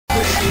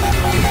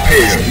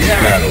prepare for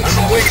battle. I've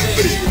been waiting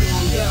for this.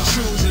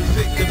 Choose and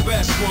pick the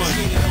best one.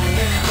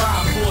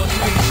 5, 4,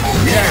 3,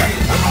 2, Yeah,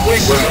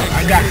 well,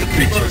 I got the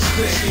picture. first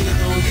pick.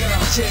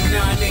 10,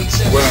 9, 8,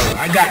 7, Well,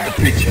 I got the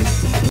picture.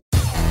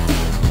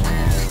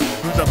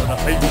 無様な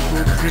敗北を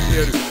告げて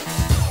やる。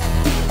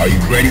 Are you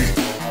ready?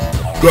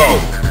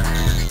 Go!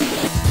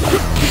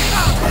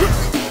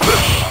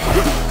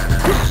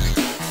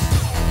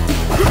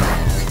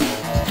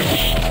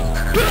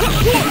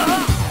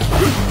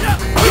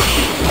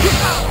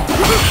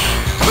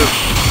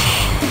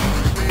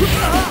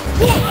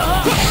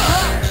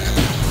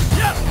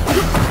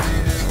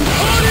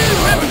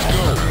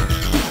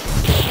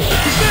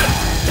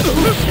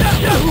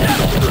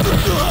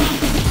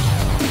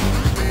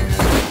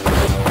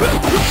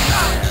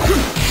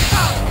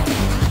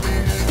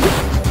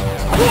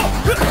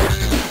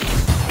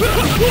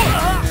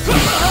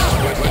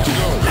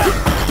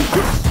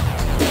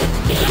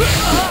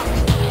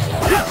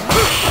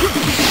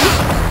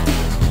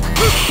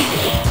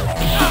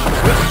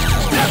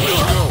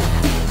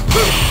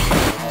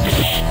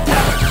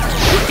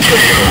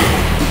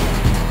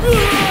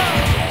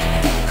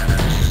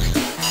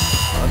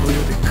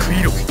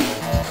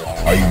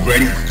 Are you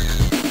ready?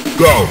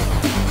 Go!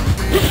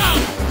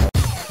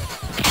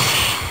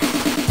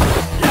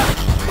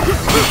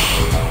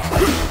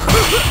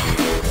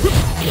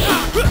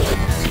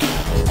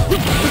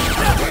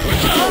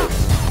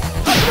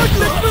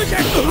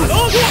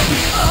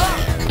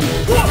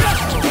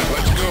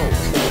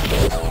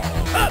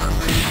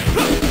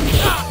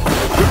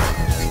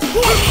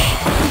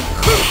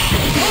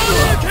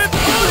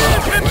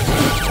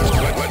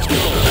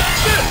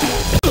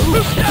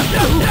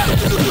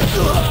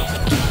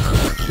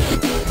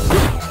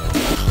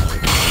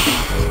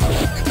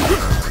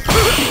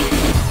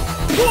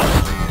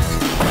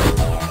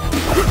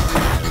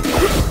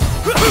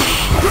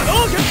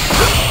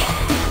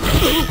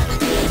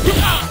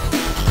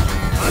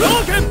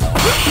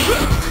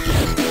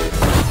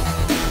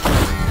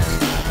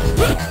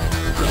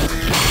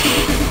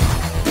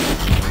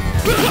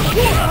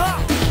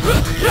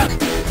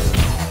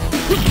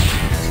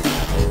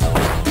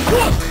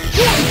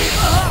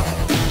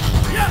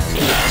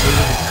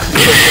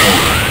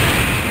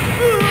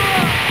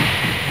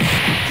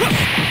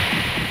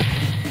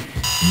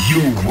 You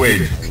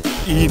win.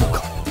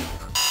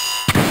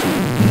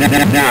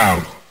 Now,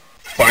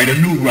 find a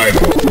new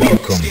rival.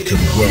 Welcome to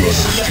the world of the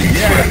street.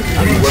 Yeah,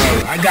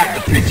 well, I got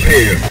the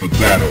prepare for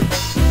battle.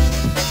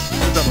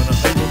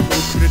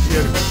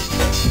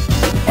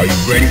 Are you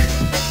ready?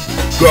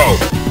 Go!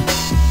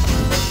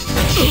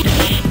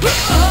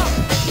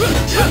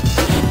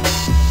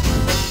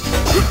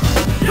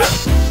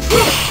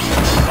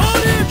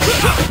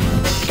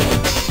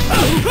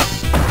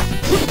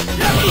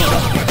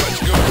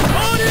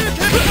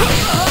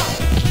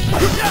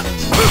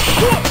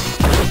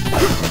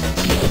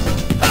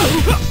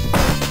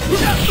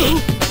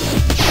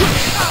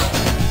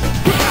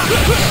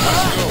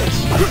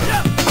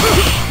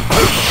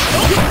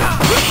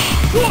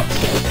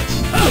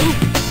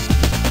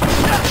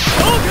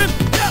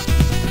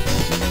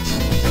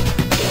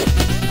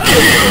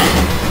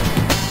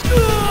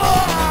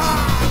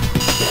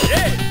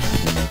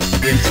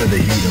 Into the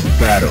heat of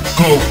battle.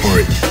 Go for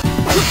it!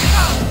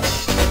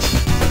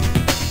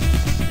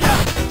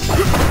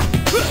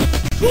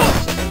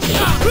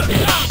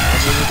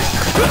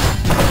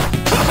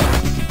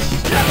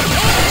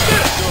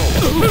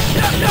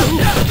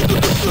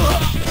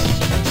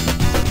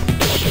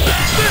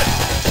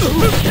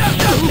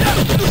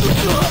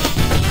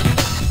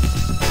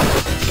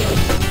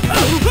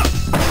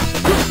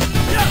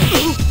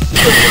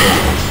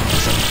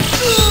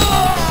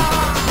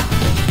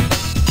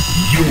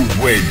 You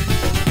win!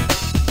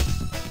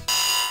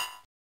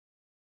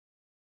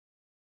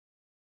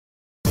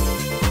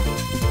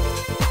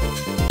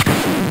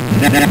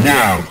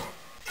 Now,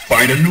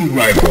 find a new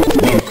rival.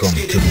 Welcome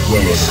to the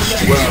world of the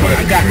street. Well,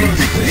 I got the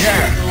picture.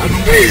 Yeah, I'm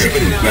prepared for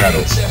this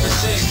battle.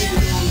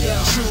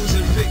 choose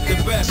and pick the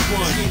best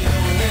one.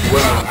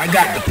 Well, I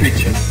got the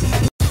picture.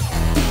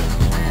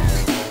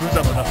 無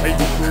様な敗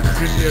北を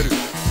告げてやる。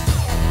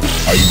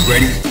 Are you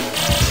ready?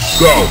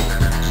 Go!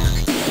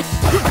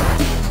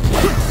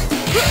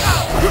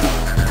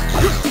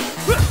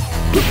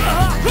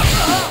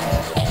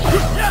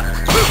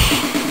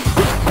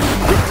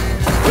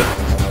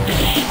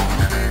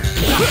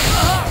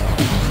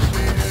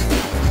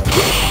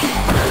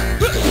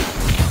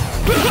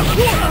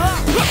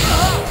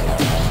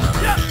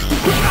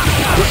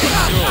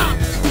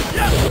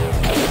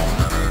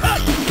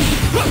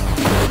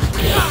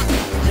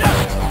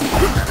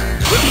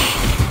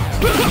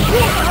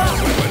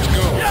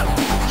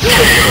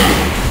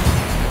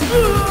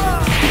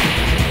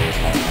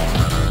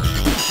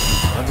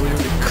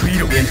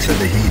 Into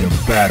the heat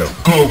of battle.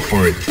 Go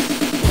for it!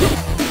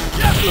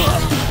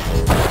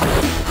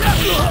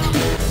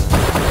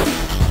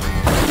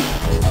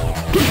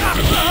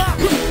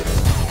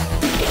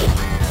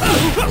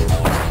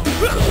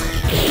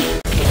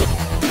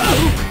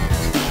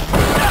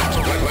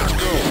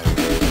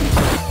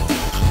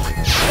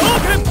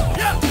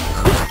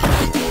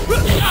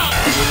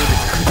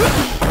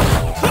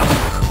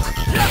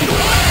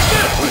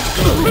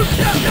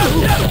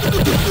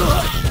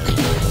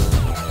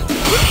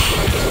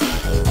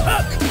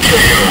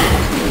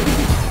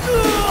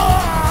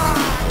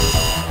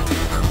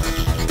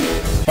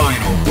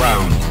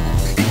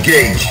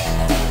 Engage.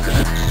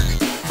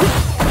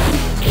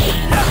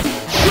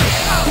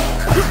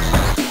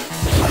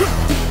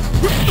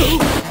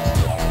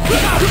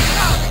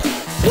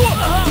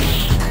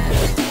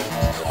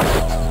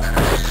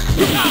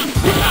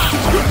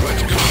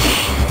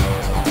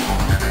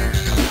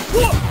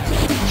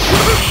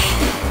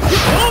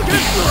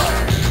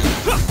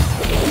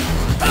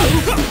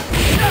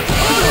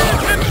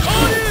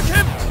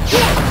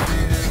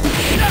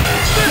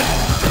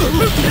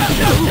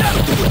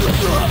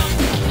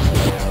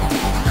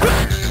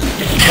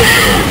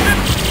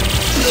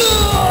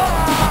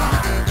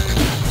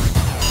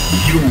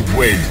 You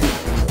win.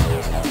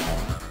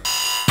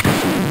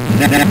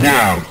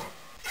 Now,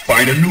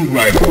 find a new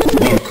rival.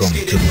 Welcome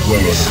to the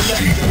world of the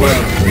street.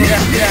 Well,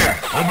 yeah,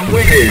 I'm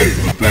waiting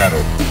for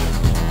battle.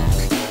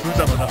 無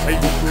様な敗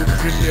北を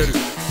告げてやる。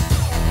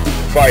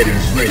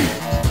 Fighters ready.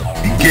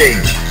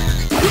 Engage.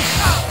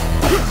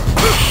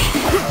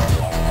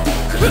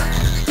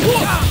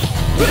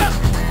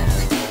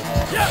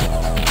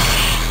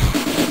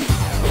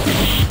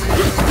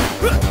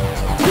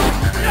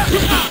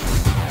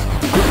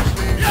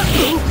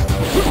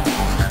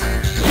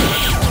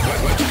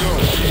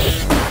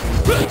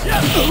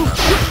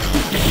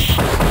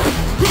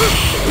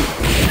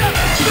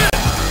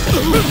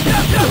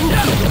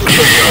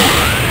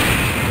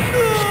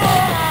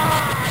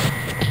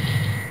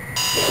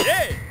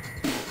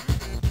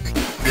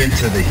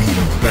 Into the heat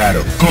of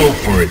battle. Go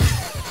for it.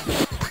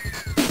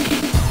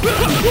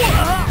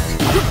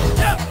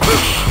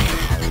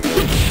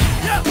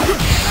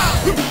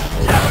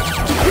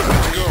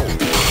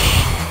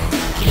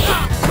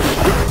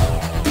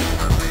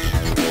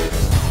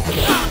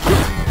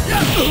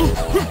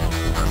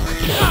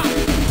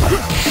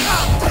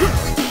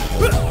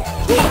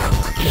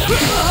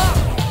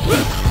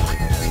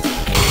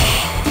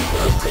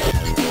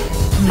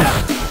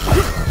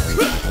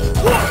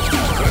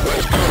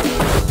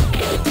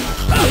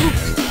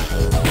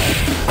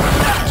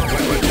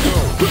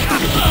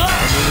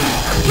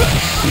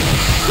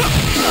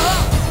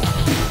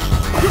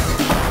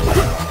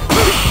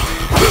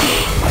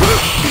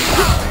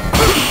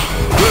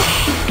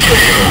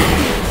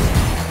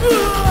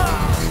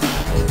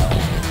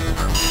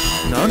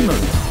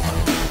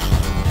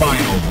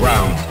 Final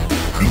round.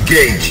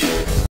 Engage.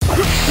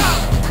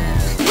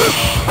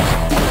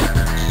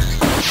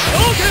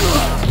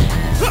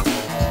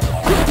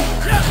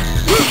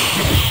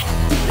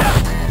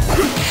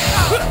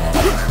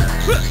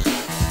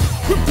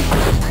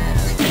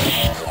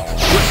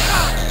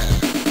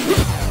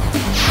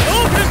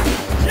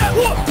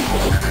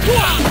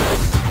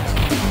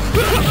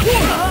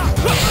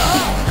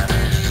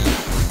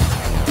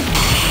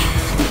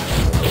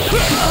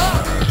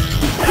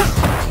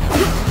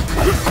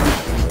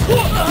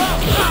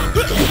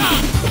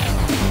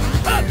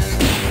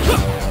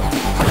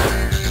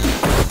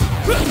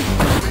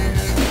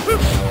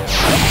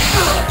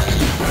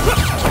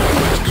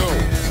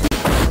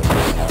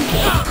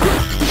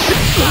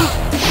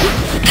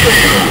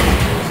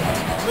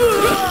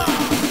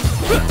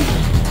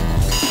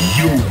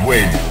 You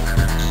win.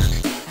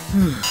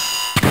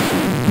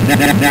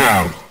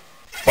 Now,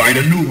 find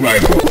a new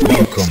rival.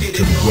 Welcome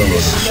to the world of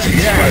the street.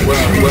 Yeah,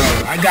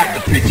 well, I got the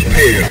picture.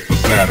 Prepare for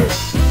battle.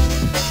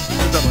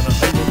 無様な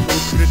敗北を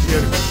告げてや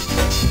る。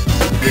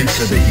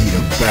 Into the heat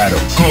of battle.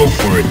 Go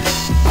for it.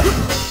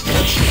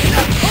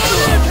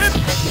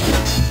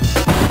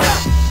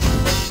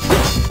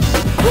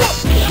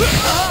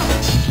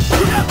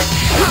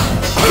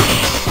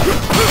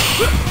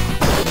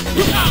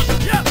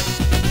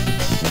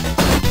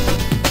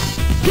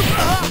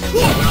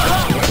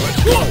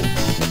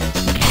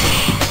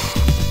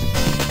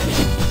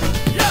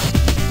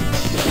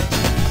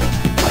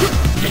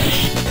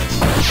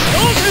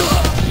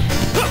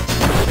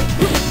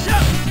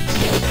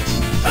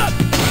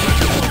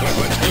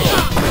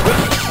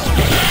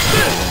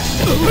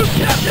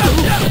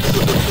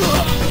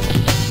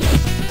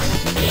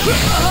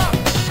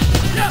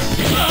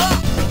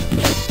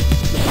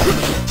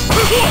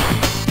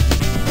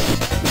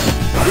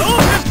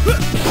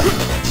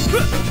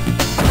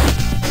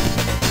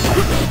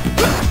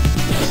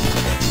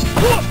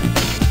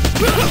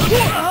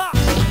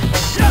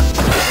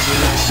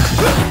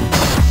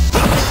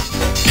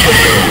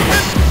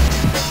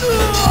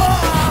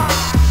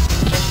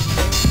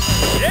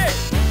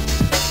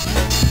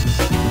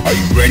 Are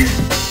you ready?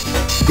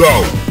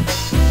 Go!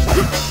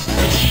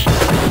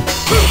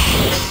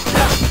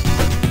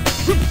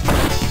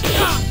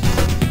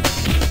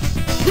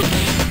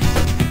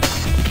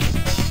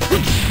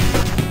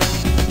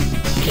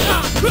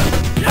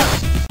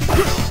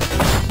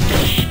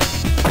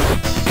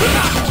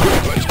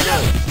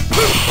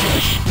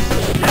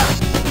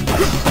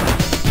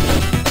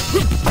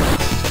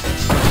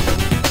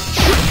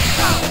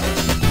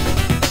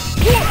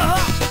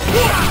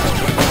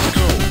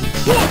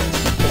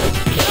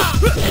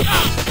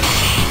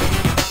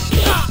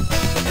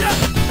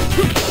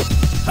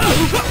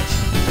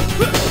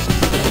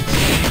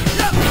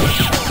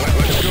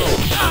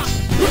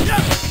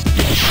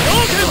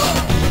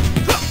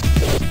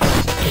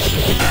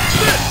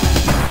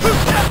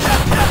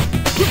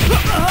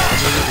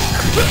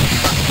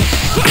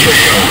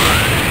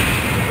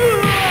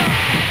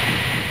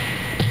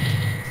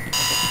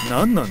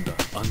 何なんだ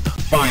あんた。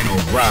 Final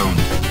round.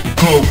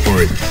 Go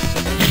for it.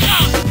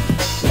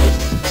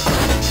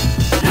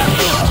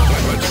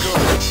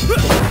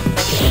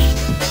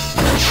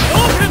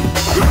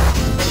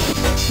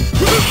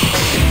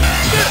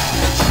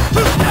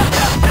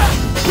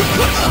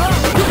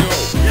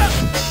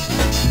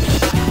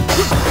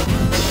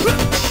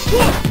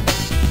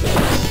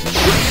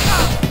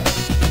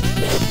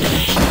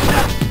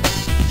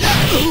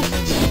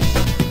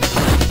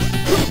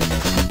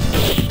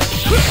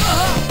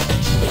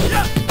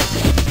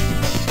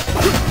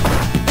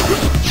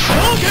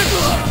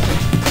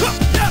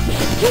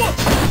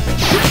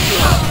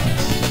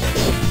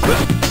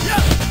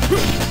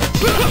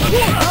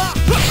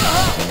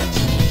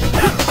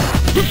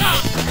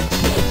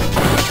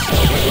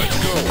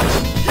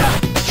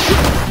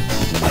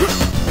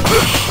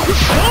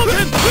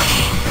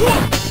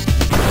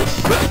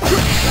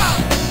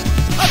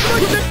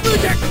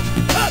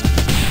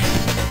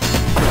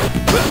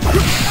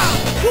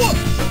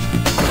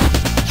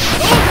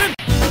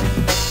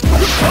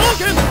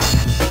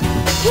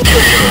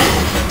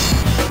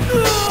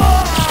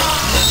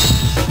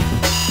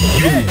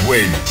 You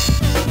win.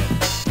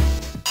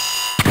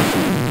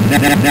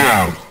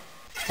 Now,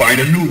 find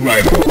a new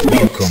rival.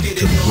 Welcome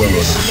to the world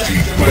of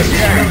Street Fighter.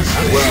 Yeah,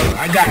 well,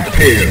 I got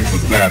prepared for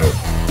battle.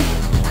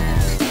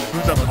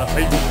 無様な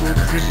敗北を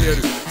告げてや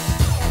る。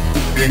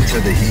 Into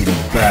the heat of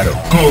battle.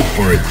 Go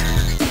for it.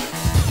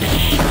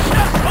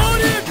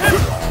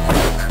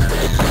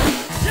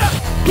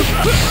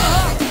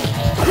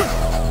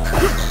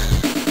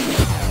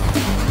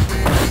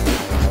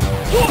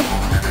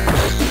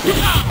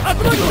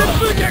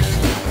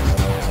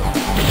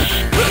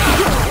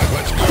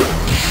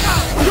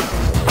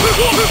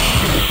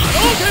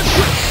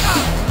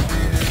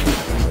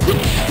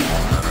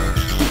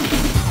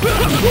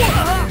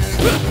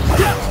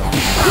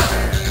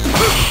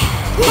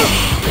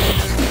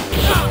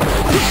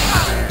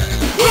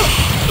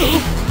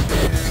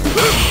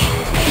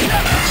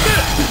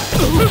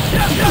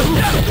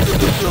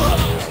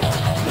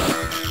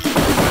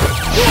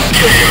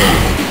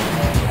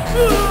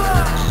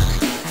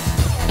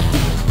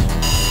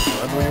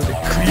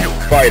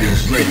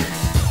 Fighters ready.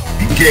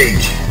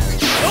 Engage.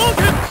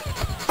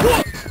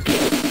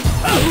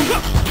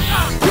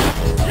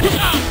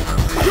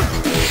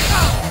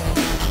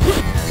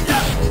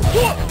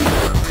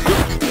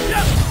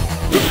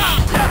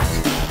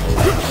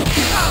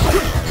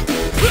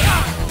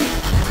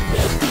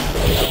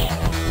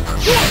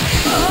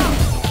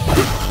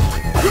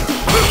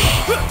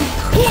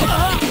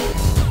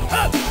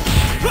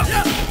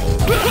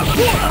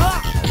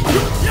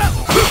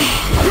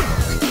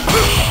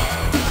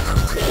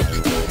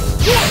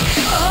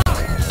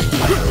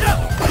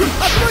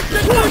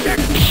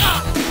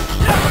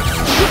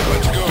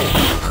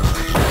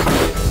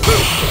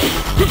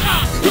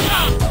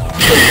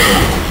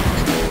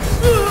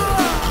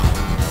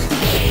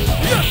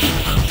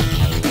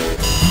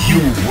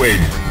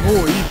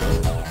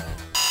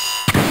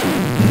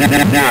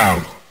 Now,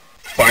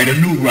 find a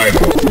new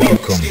rival.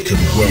 Welcome to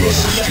the world of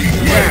Street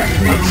Fighter. Yeah,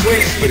 I've been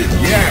waiting for this.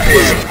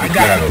 Yeah, I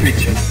got a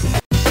picture.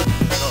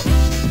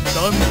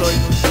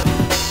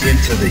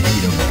 Into the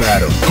heat of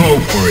battle. Go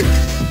for it.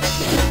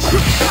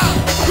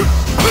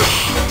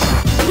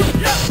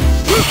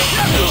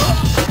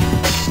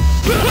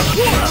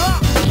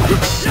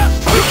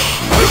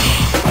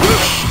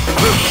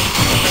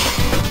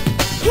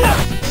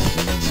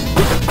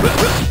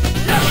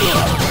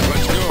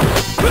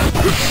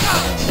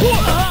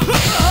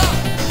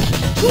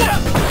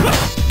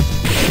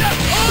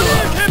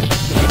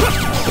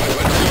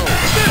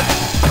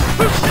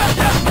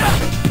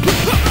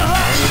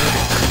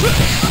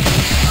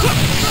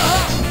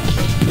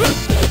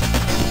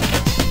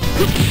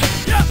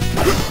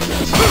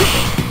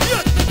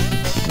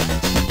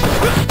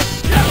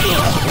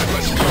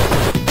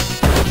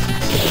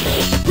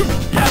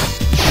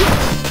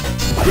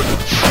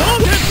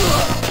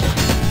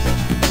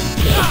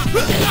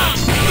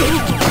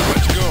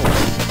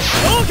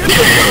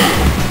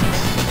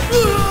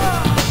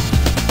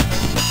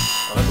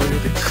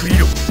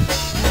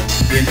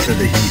 Into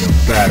the heat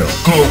of battle.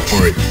 Go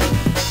for it.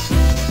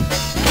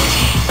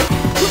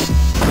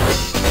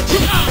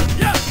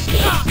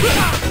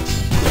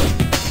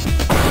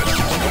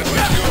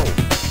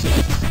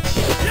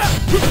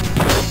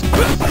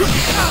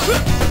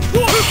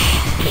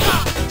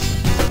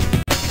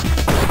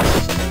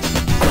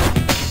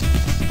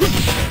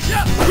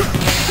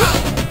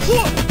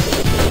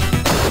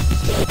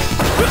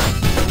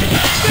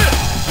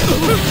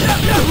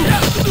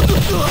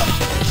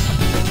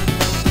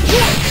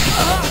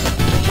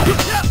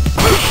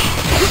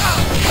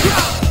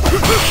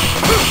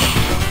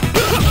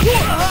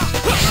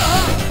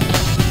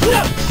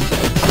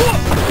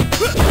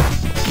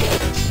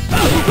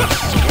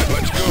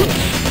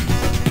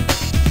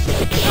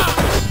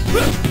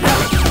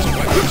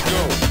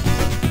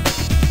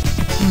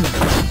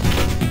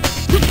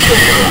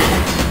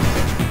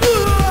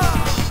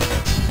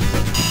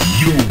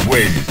 You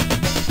win.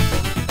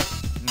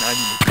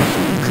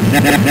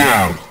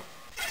 Now,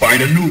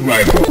 find a new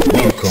rival.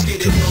 Welcome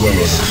to the world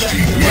of the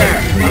street.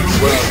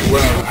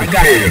 Well, I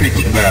got a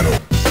picture battle.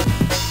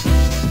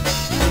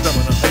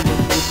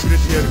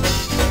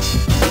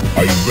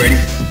 Are you ready?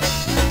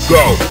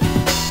 Go!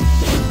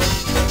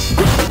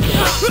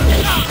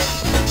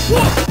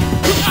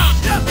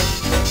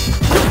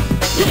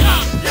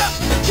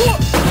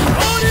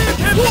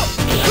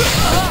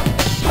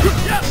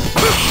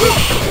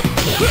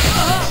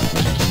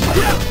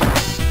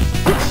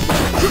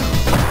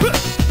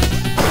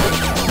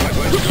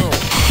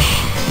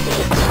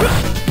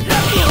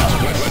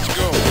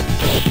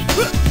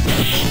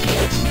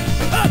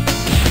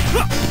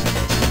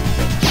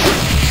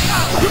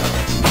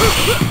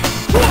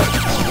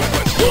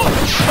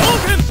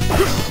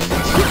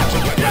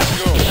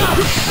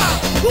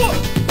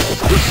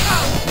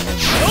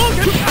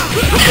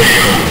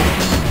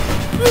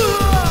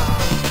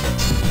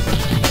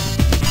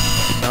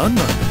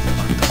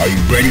 Are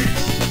you ready?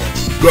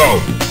 Go!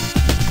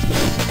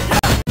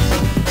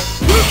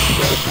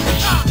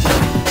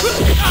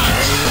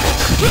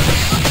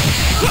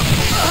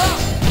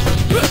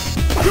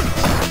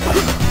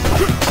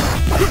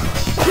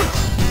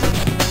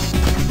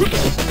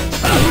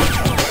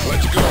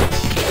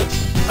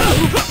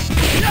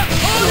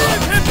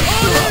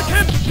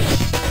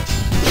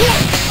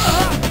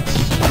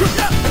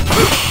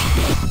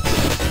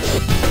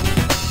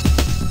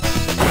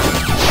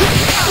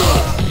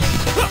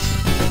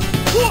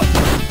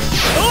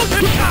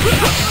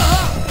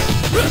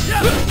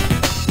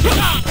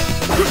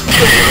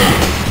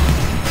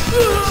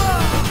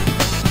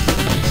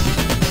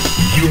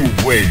 You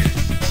win.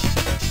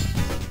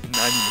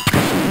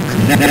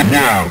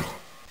 Now,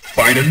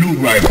 find a new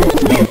rival.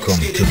 Welcome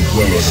to the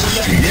world of the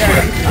street.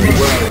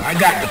 Well, I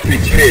got the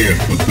picture here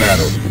for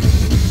battle.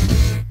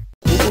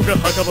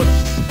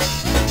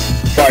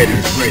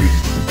 Fighters ready.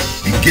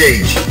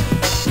 Engage.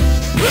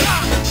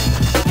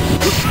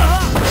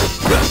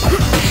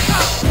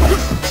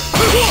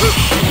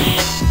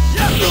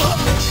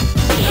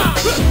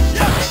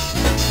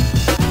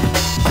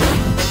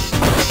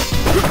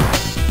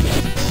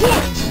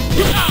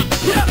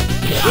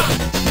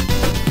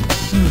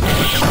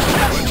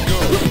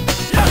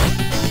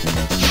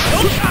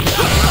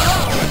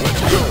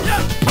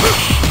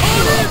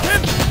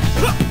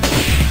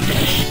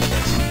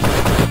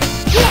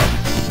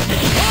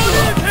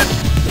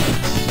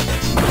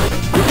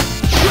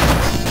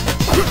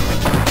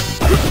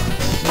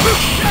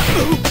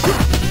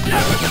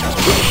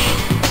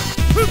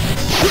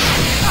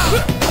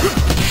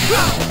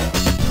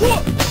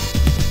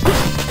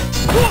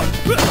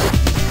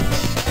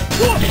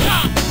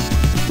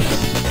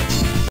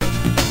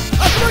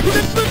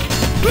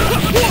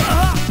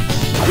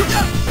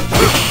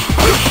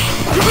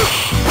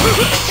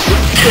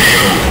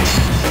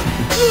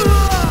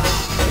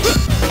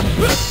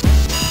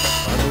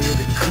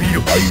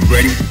 Are you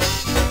ready?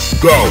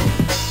 Go!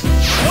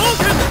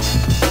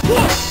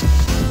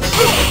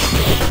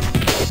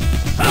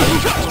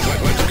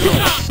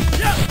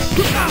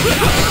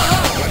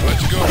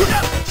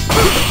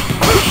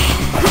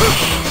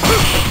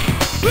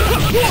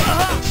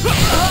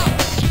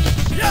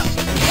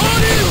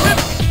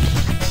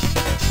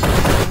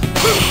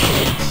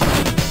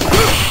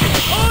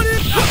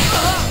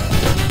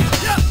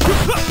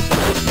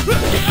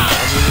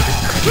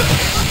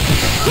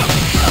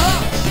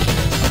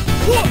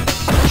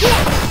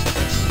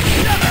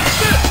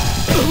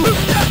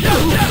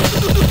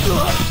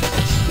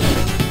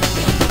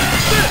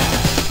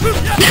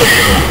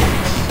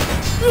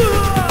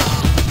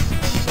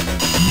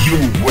 You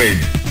win.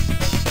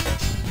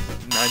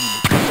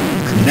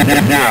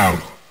 Now,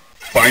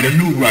 find a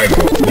new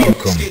rival.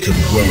 Welcome to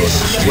the world of the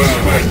street. Well,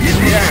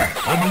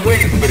 I've been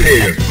waiting for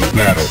here for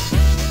battle.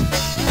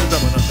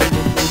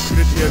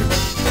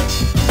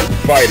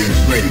 Fighters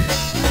ready.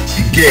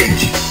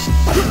 Engage.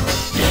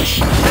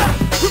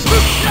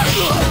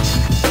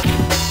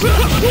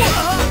 Let's go.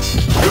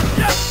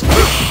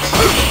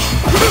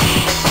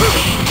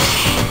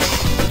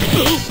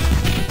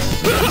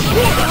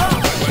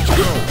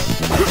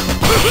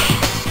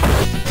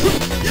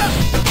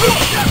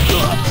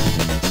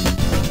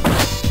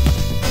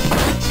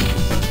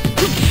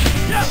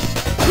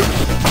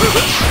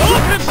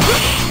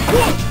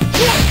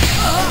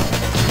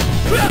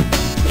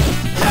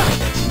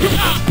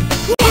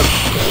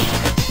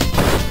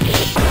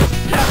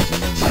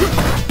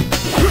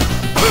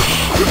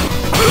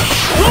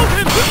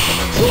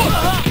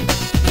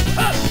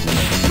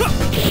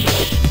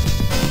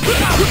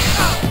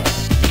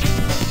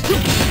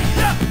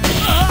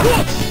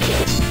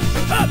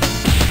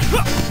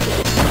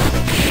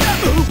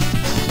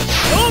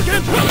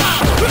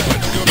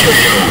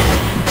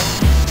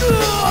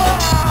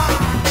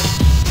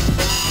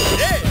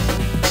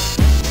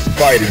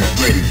 Fighters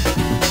ready.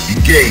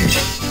 Engage.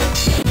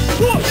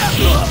 Let's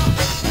go.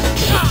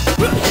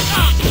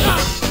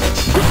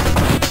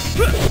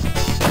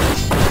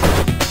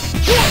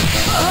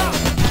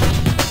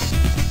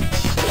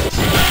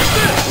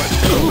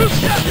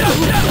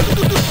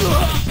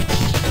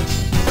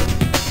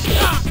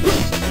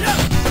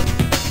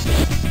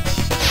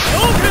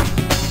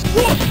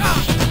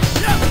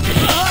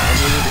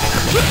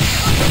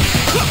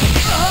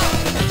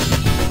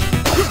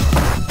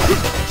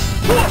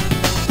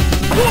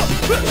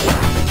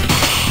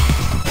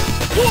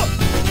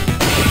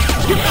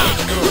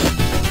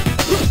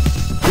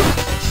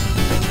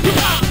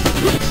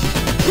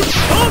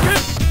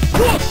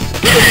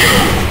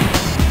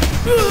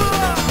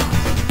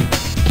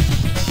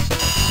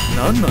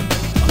 なんなんだ。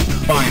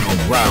 Final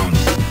round.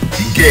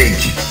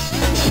 Engage.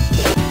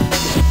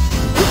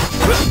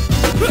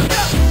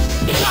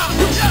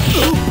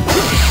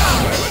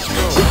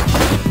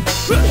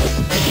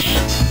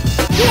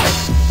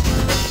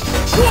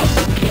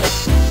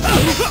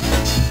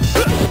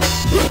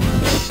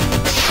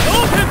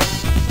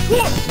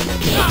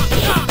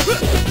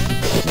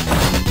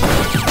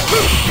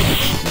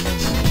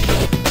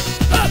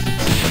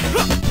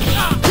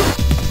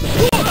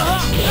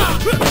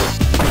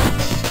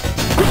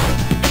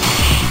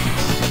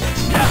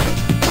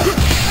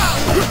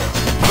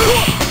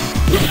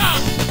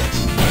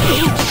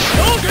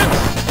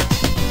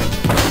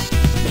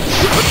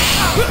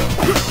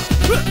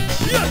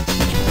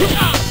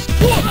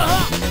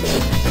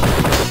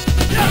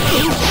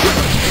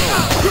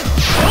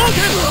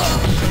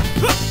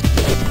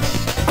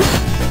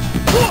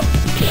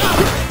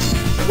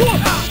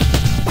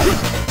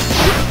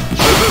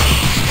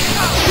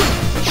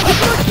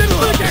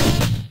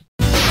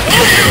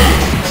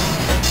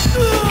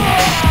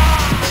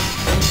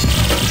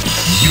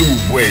 You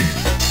win.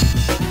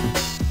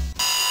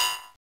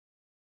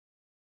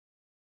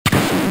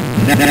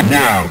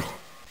 Now,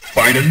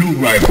 find a new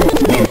rival.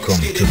 Welcome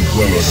to the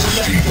world of the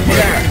street.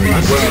 Well,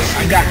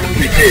 I got the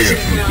prepare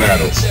for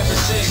battle.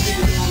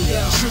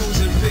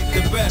 Choose and pick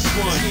the best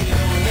one.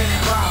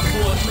 5,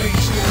 4, 3, 2,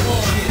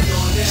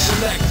 1.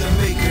 Select and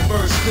make your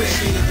first pick.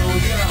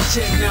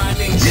 10, 9,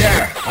 8,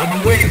 Yeah, I've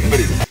been waiting for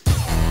this.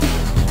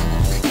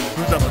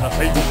 無様な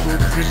敗北を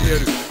告げてや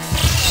る。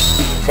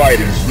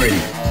 Fighters ready.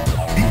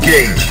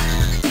 Engage.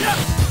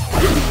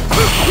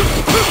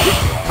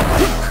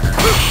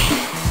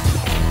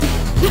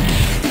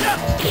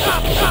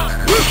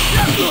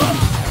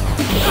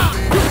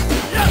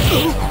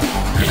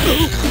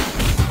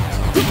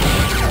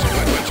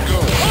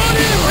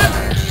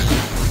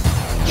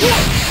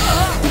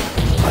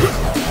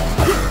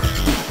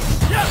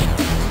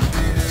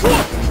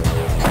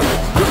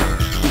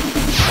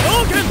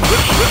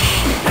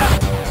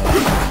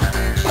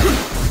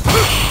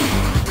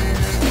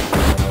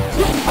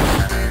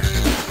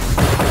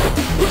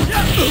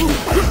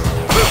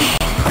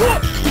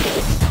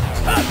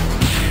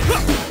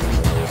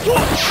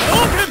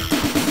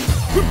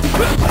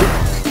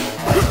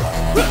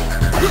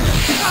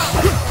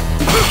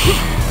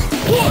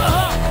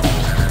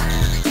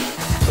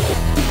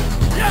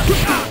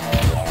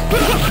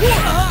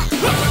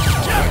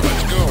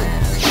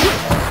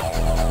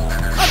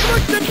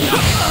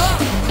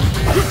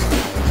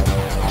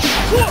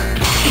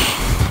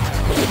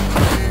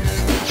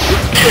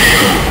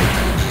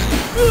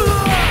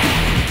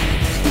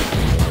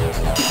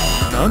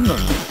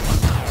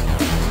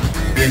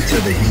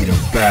 Into the heat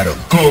of battle.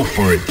 Go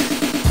for it.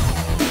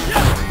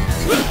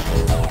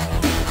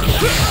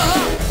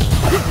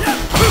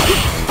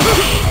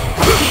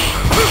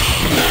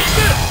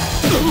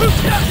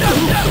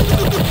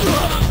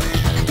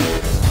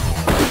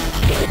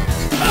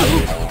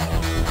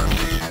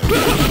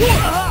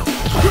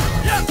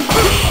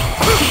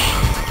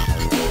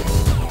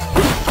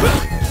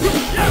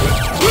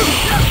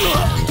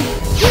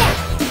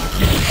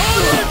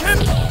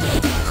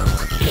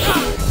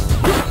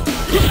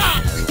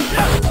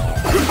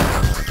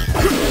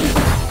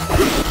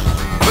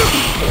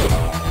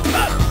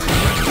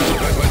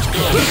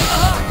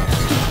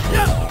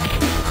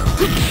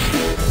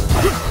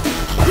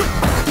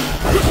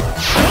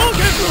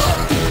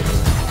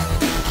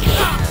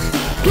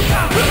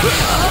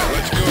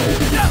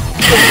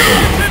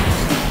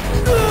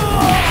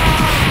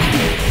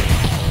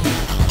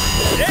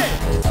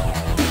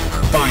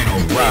 Final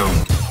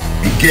round.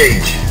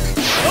 Engage.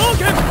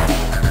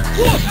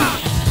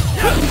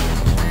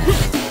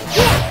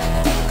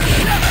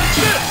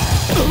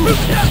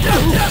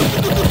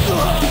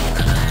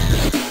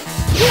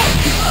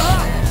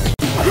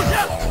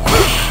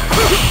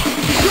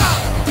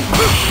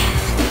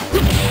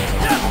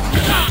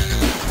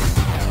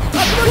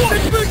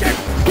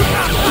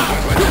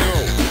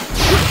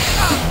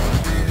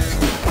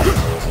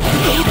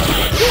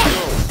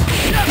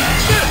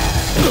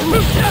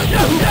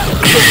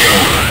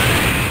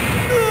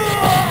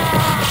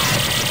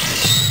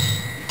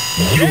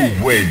 You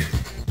win.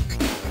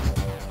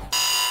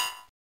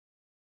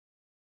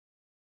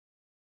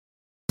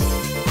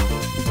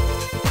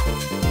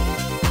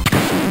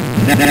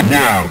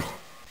 Now,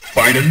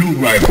 find a new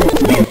rival.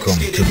 Welcome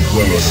to the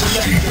world of the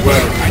street.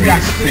 Well, I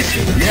got the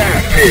picture.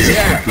 Yeah,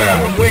 prepare for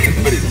battle. I've been waiting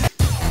for this.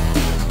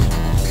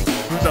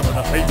 無様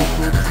な敗北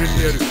を告げ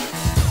てやる。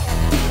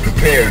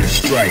 Prepare to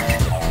strike.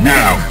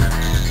 Now.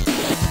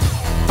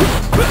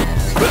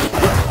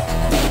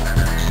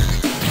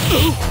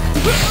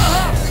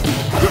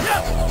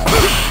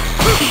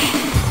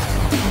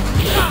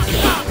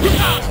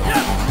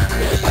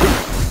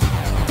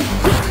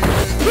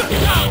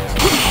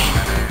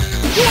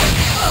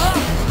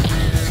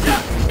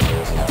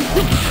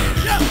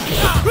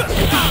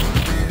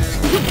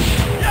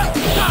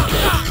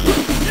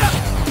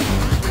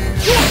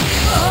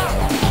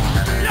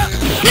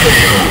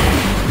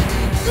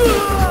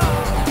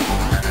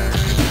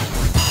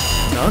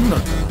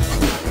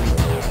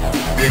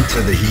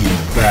 into the heat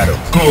of battle.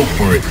 Go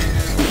for it.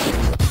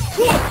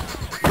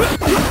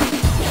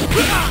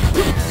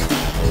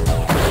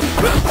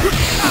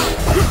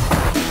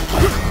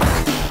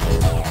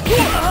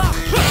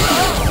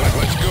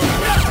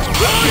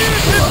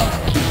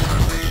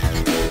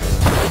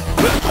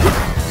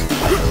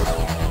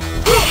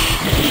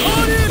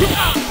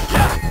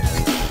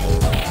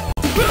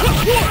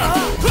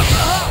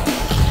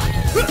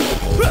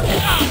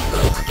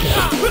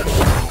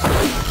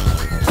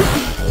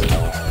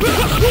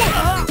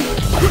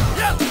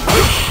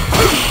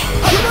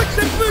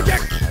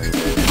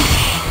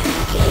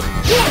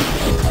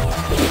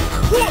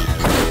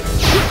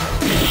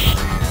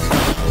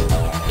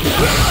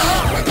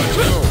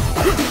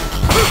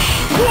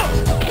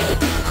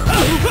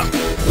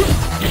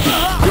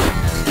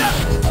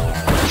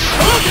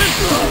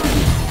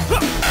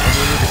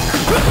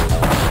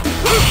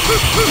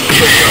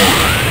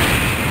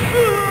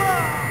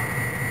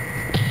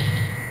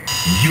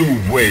 You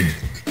win.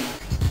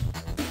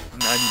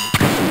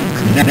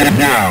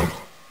 Now,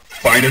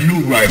 find a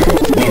new rival.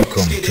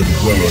 Welcome to the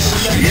world of the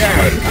street.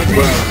 Yeah,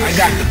 well, I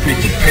got the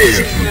pitch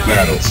prepared for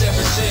battle.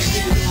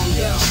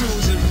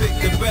 Choose and pick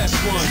the best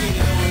one.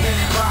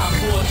 5,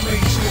 4, 3,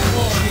 2,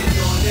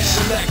 1.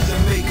 Select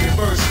and make your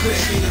first pick.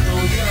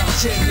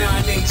 10,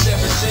 9, 8, 7,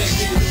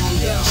 6.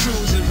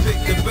 Choose and pick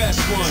the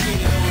best one.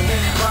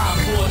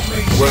 5, 4, 3,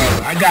 2, 1.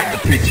 Well, I got the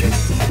picture.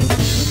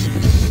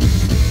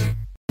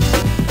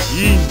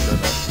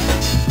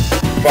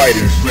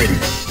 Fighters ready.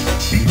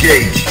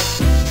 Engage.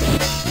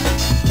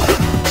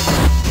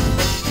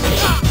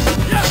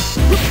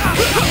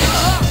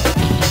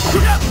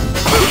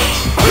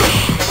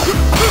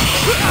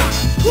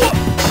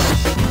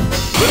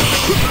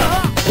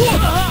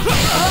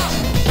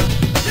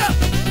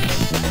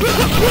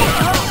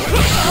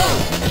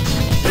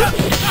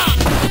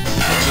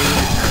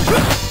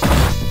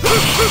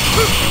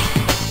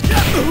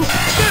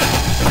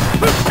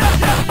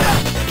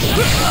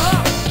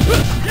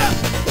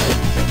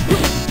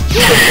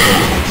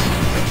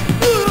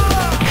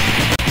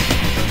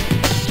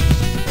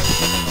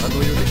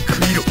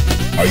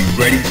 Are you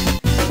ready?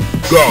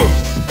 Go!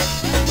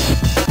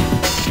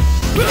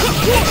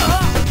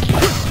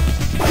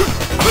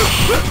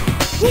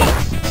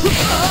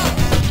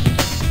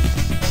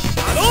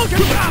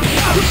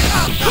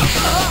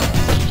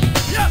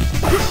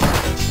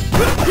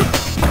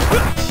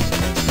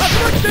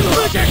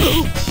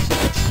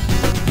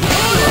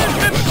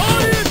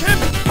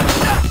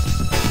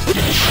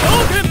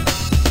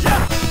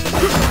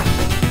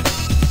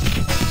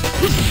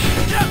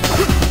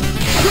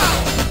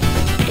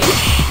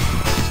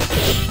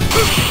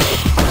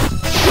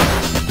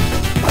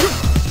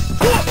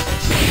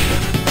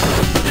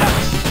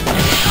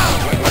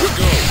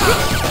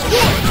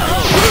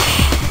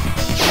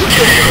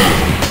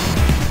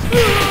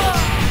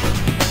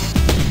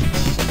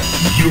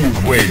 You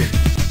win.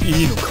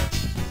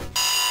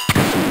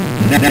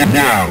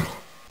 Now,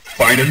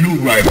 find a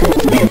new rival.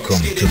 Welcome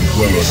to the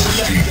world of the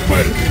Street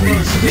Fighter 3.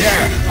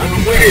 Yeah,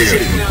 I'm prepared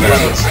for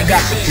battle. I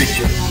got the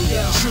picture.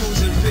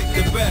 Choose and pick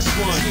the best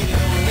one.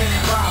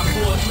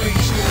 5, 4, 3,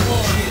 2,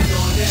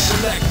 1.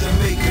 Select and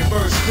make your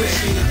first pick.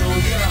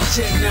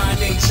 10, 9,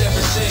 8, 7,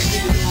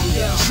 6.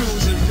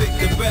 Choose and pick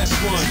the best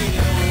one.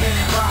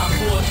 5,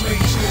 4, 3,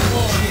 2,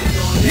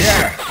 1.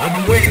 Yeah, I've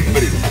been waiting for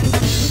this.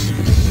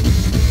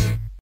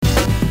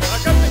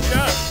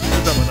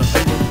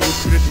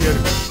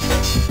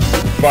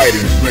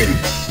 Fighters ready.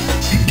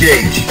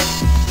 Engage.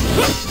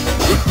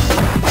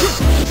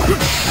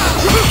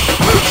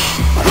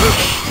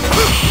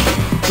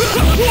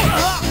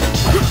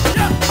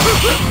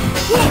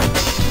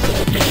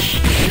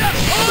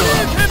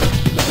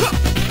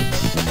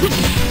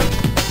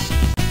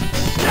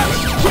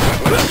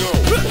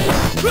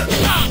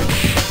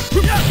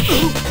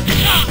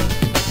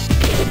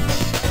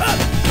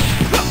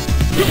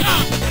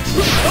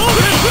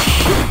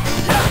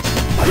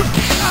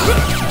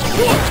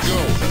 Let's go.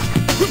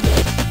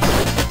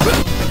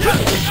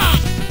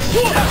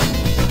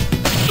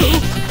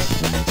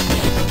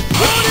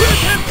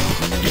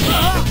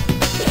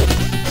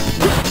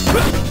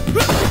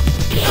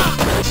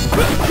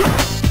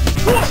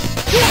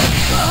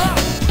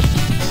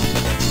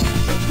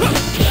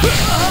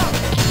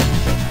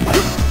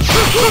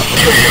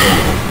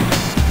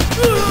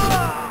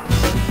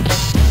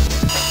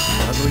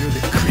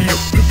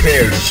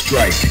 Prepare to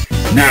strike.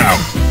 Now.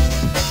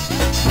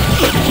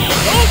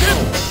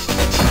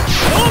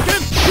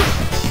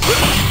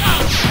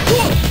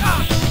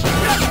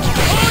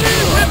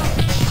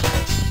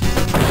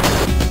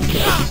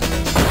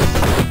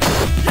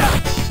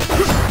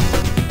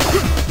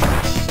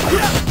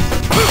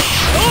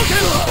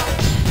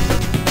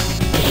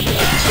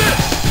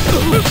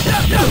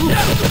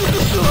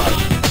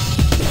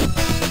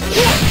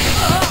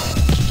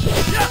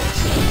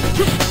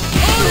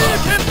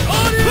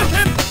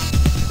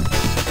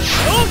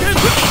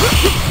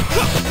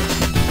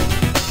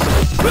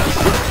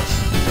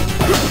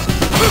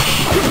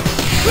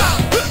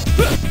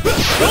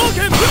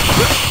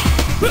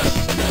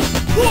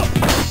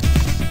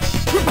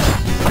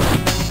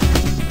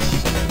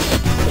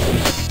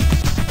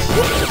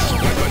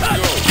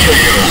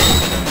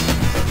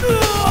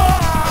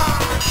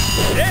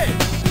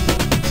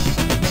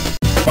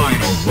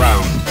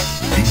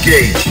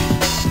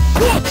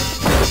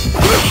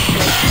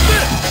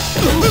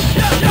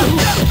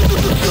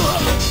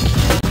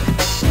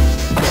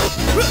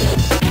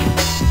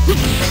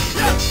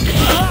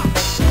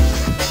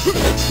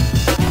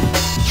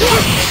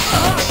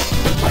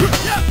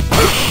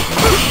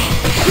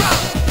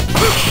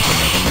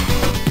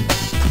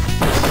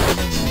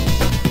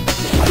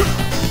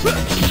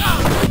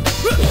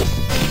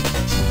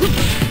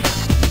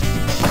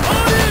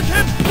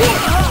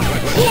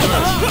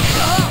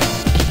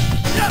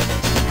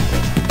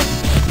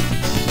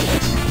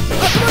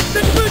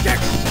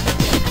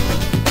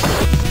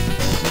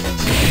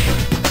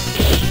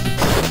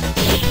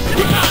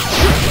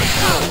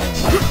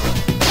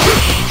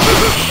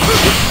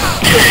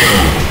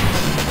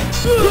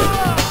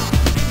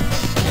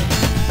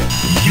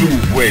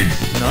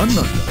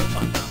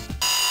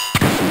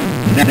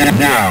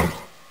 Now,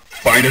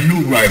 find a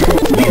new rival.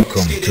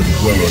 Welcome to the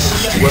world of the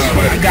street. Well,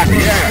 I got the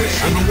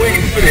ass. I've been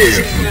waiting for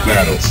this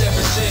battle.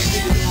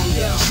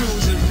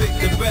 Choose and pick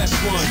the best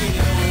one.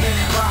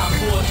 5,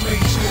 4, 3,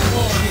 2,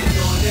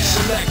 1.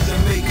 Select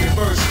and make your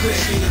first pick.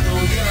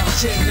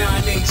 10,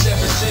 9, 8, 7,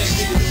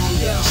 6.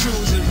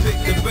 Choose and pick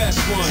the best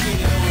one.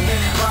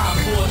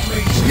 5, 4, 3,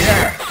 2, 1.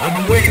 Yeah, I've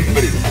been waiting for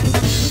this.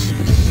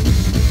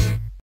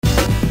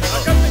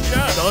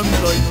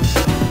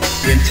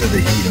 Into the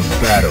heat of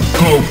battle.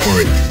 Go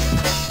for it.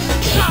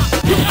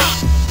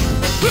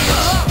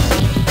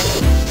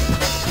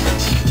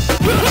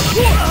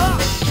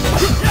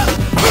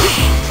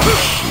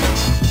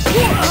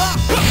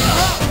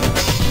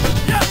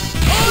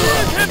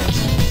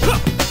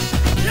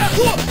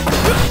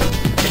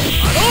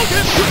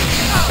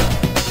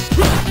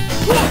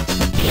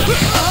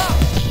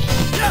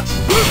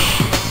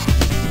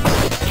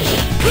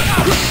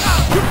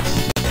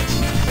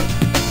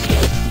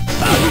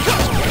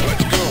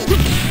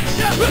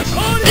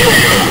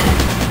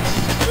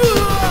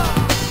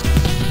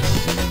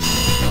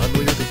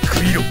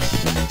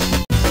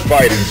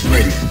 Fighters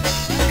ready.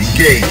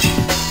 Engage.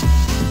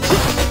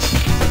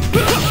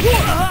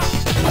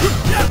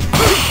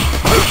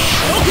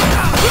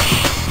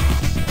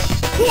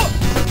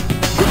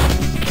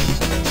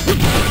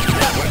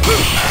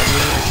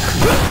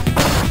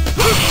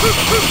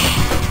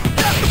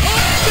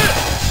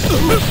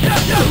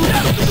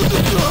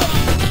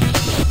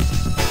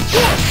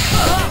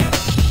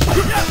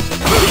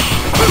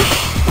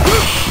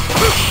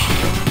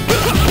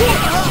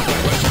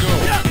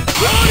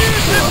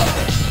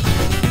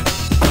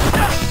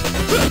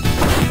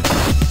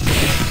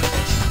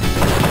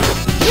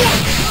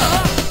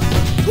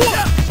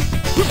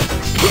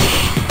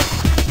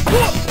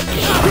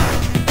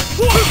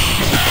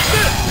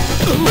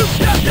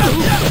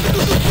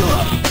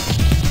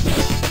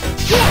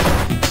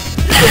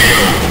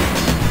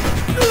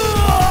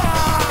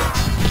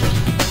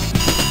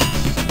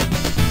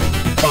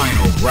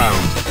 Final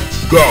round.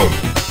 Go!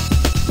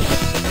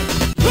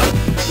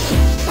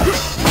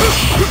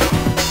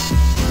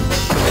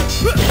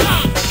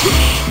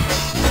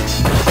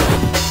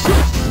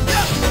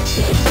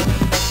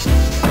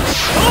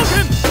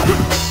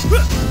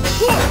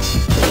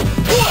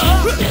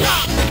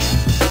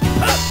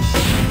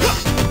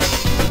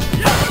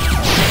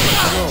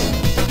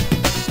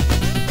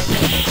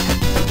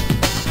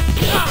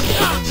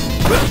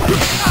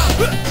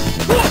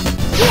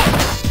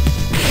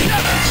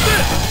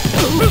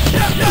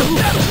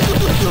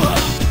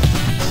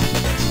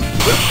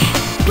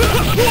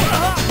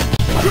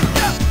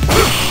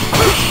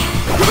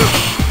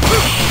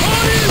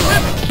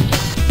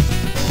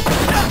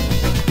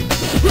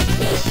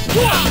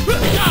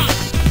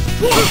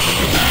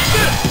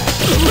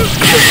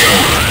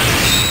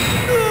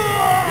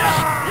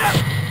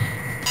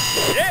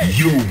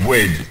 You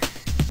win.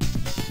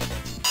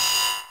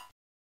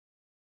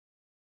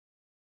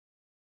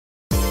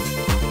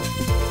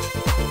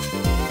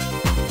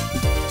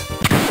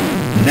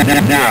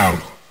 Now,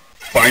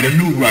 find a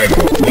new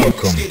rival.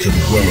 Welcome to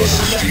the world of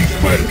the Street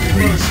Fighter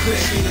 3.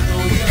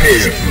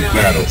 Prepare for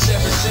battle.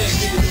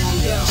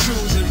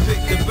 Choose and pick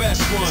the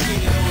best one.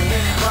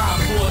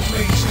 5, 4,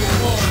 3, 2,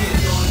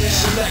 1.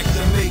 Select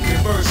and make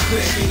your first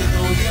pick.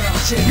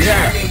 10,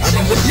 Yeah,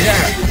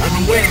 I've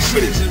been waiting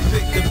for this. Choose and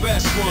pick the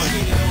best one.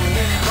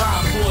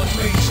 5, 4,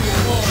 3, 2,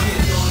 1.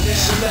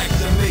 Select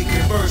and make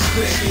your first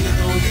pick.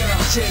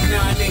 10,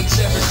 9, 8,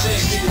 7,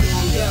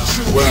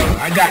 6. Well,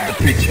 I got the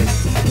picture.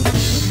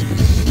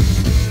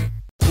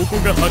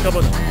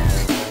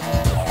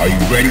 Are you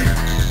ready?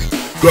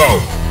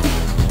 Go!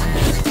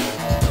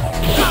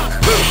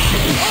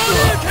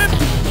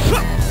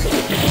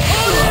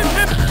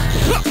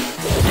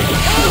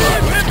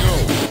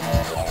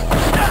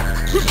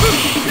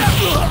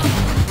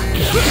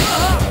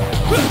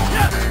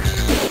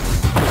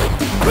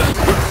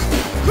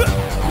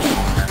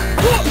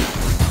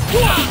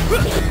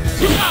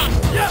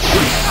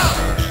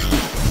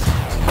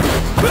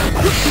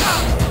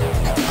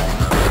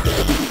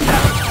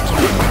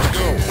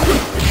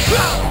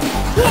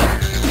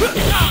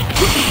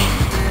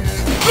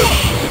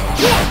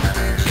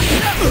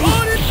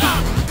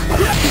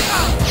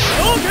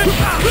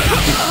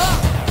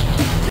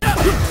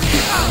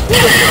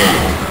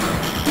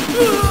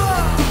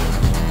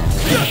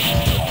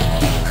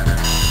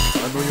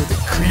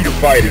 The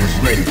fighter is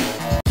ready.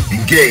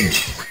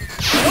 Engage.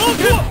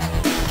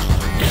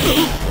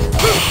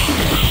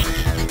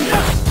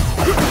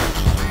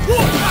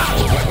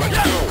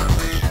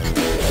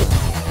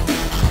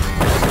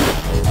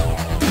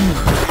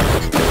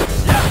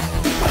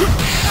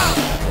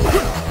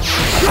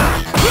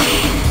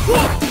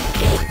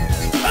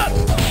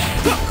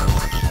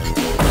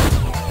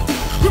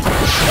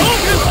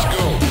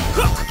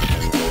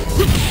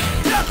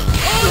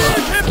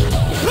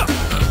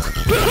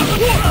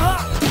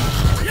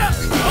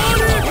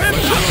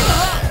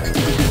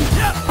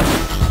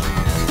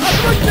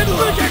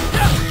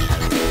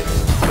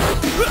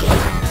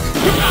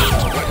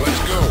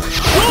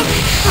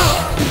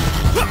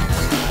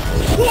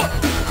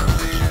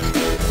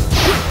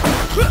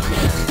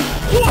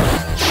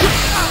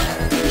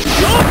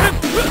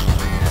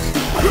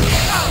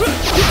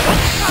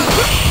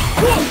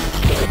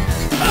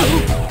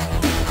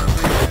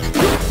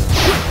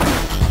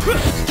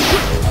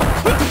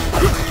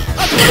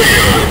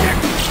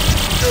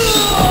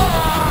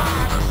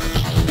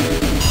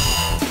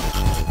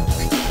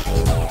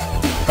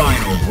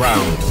 Final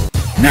round.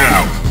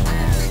 Now.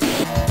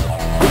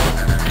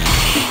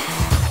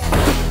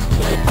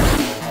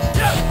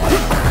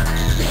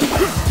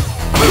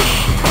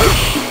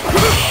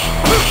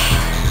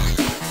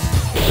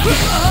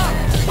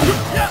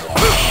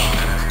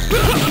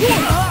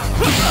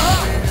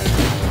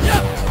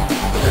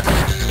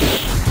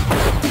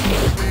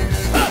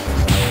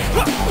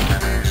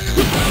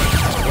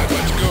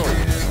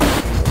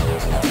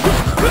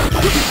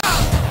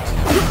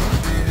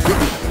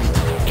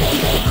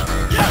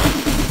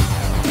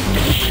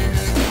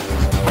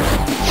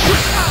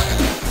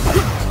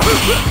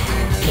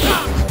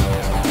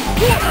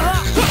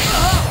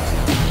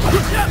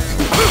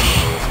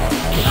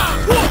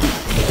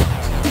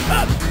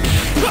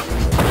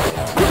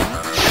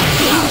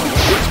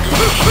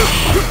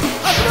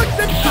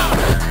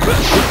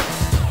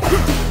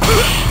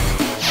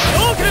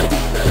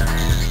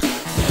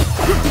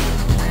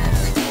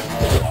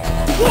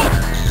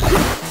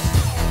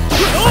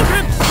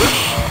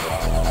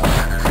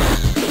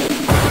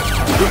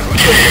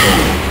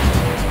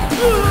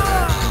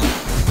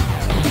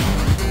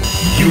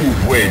 You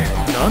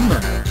win. 何な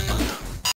んだ